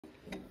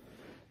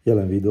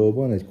Jelen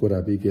videóban egy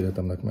korábbi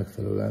ígéretemnek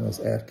megfelelően az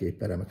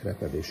erkélyperemek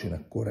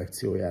repedésének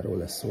korrekciójáról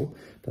lesz szó.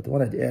 Tehát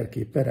van egy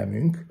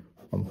erkélyperemünk,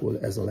 ahol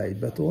ez a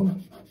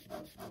lejtbeton,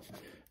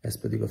 ez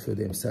pedig a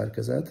födém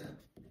szerkezet.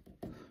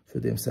 A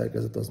födém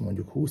szerkezet az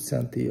mondjuk 20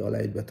 cm, a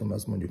lejtbeton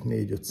az mondjuk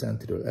 4-5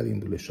 cm-ről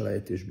elindul, és a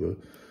lejtésből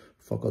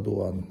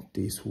fakadóan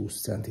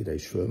 10-20 cm-re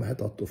is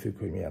fölmehet, attól függ,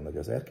 hogy milyen nagy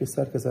az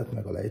erkélyszerkezet,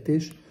 meg a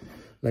lejtés.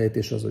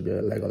 Lejtés az, hogy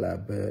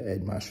legalább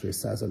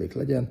 1-1,5%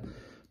 legyen.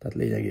 Tehát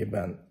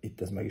lényegében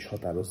itt ez meg is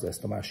határozza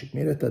ezt a másik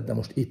méretet, de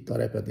most itt a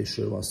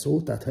repedésről van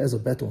szó, tehát ha ez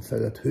a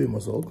betonfelület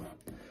hőmozog,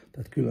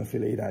 tehát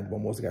különféle irányban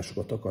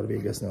mozgásokat akar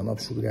végezni a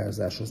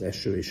napsugárzás, az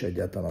eső és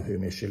egyáltalán a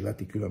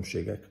hőmérsékleti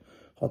különbségek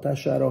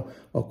hatására,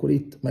 akkor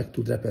itt meg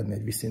tud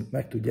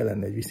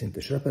jelenni egy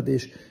vízszintes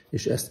repedés,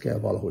 és ezt kell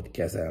valahogy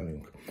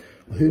kezelnünk.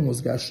 A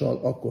hőmozgással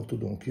akkor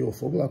tudunk jól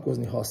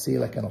foglalkozni, ha a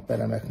széleken, a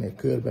peremeknél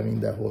körbe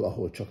mindenhol,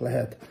 ahol csak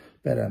lehet,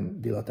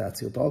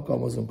 peremdilatációt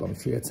alkalmazunk, ami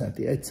fél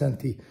centi, 1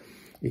 centi.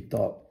 Itt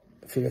a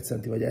fél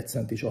centi vagy 1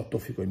 centi is attól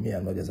függ, hogy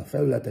milyen nagy ez a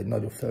felület. Egy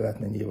nagyobb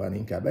felületnél nyilván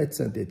inkább 1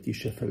 centi, egy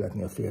kisebb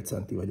felületnél a fél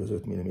centi vagy az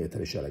 5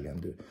 mm is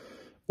elegendő.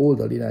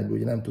 Oldalirányból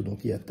ugye nem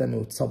tudunk ilyet tenni,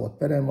 ott szabad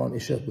perem van,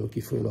 és ebből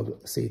kifolyólag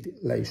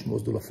le is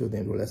mozdul a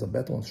földémről ez a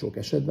beton sok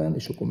esetben,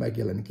 és akkor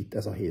megjelenik itt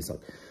ez a hézag.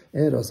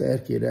 Erre az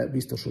erkélyre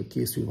biztos, hogy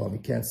készül valami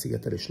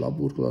kentszigetelés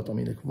labburkolat,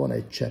 aminek van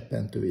egy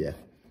cseppentője.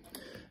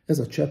 Ez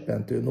a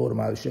cseppentő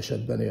normális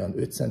esetben olyan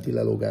 5 centi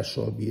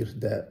lelógással bír,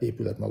 de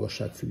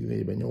épületmagasság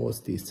függvényében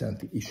 8-10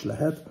 centi is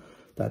lehet,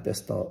 tehát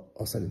ezt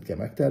szerint kell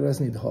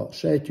megtervezni, de ha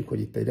sejtjük, hogy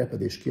itt egy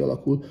repedés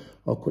kialakul,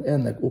 akkor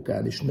ennek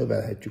okán is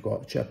növelhetjük a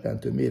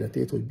cseppentő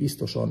méretét, hogy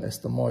biztosan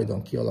ezt a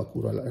majdan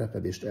kialakuló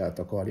repedést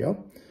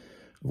eltakarja.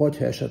 Vagy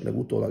ha esetleg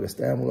utólag ezt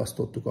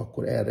elmulasztottuk,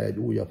 akkor erre egy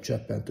újabb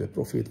cseppentő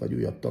profilt, vagy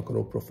újabb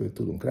takaró profilt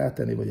tudunk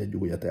rátenni, vagy egy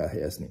újat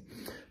elhelyezni.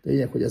 De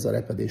lényeg, hogy ez a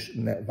repedés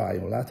ne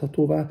váljon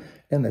láthatóvá.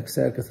 Ennek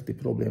szerkezeti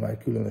problémája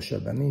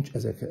különösebben nincs,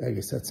 ezek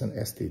egész egyszerűen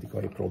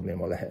esztétikai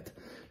probléma lehet.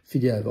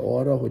 Figyelve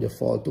arra, hogy a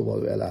faltól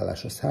való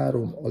elállás az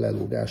 3, a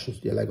lelógás az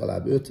ugye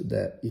legalább 5,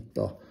 de itt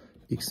a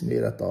X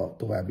méret a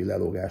további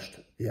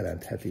lelógást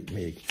jelentheti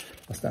még.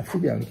 Aztán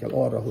figyelni kell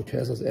arra, hogyha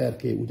ez az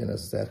erkély,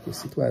 ugyanez az erkély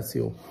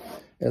szituáció,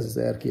 ez az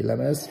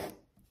erkélylemez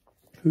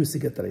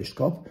hőszigetelést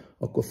kap,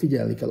 akkor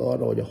figyelni kell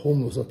arra, hogy a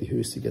homlokzati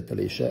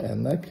hőszigetelése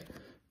ennek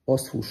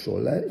az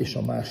fusson le, és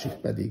a másik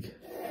pedig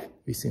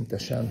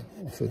viszintesen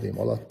a födém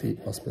alatti,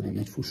 az pedig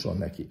így fusson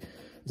neki.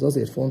 Ez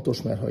azért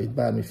fontos, mert ha itt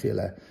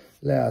bármiféle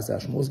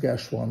leázás,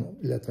 mozgás van,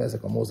 illetve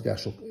ezek a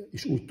mozgások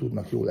is úgy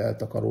tudnak jól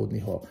eltakaródni,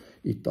 ha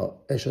itt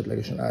a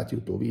esetlegesen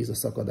átjutó víz, a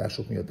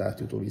szakadások miatt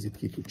átjutó víz itt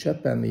ki tud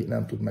cseppenni,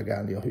 nem tud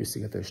megállni a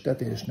hőszigetelés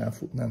tetején, és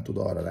nem tud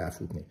arra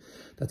ráfutni.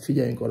 Tehát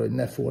figyeljünk arra, hogy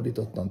ne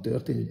fordítottan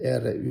történjen, hogy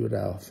erre ül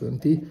rá a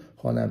fönti,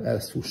 hanem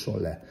ez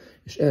fusson le.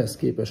 És ehhez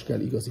képest kell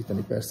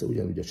igazítani persze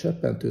ugyanúgy a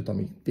cseppentőt,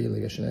 ami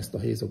ténylegesen ezt a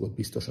hézagot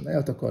biztosan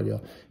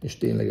eltakarja, és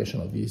ténylegesen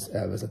a víz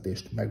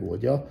elvezetést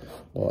megoldja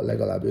a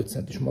legalább 5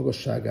 centis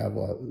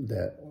magasságával,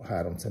 de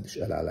 3 centis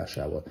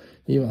elállásával.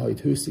 Nyilván, ha itt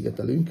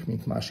hőszigetelünk,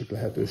 mint másik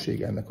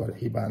lehetőség ennek a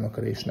hibának,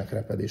 a résnek,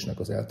 repedésnek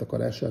az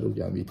eltakarására,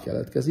 ugye ami itt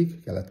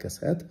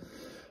keletkezhet,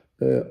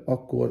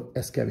 akkor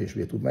ez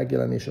kevésbé tud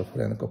megjelenni, és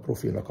akkor ennek a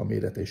profilnak a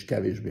mérete is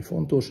kevésbé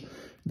fontos,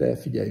 de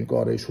figyeljünk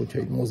arra is, hogyha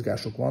itt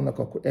mozgások vannak,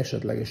 akkor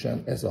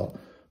esetlegesen ez a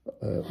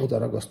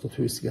odaragasztott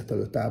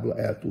hőszigetelő tábla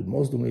el tud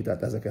mozdulni,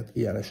 tehát ezeket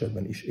ilyen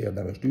esetben is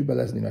érdemes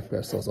dűbelezni, meg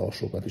persze az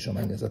alsókat is a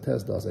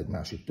mennyezethez, de az egy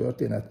másik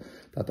történet.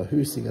 Tehát a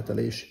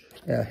hőszigetelés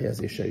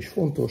elhelyezése is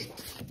fontos,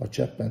 a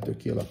cseppentő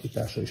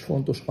kialakítása is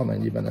fontos,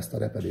 amennyiben ezt a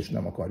repedést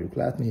nem akarjuk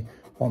látni,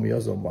 ami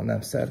azonban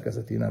nem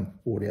szerkezeti, nem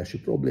óriási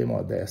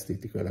probléma, de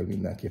esztétikailag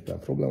mindenképpen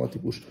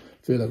problematikus,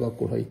 főleg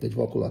akkor, ha itt egy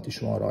vakolat is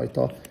van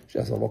rajta, és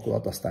ez a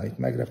vakolat aztán itt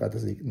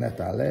megrepedezik,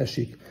 netán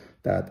leesik,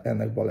 tehát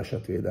ennek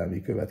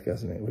balesetvédelmi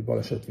következmény, vagy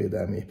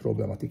balesetvédelmi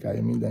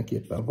problematikája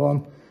mindenképpen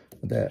van,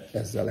 de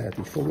ezzel lehet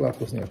így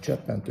foglalkozni, a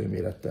cseppentő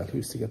mérettel,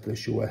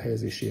 hőszigetelés jó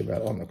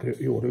elhelyezésével, annak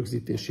jó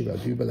rögzítésével,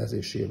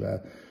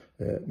 dűbelezésével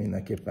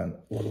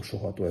mindenképpen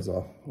orvosolható ez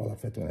az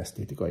alapvetően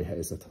esztétikai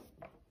helyzet.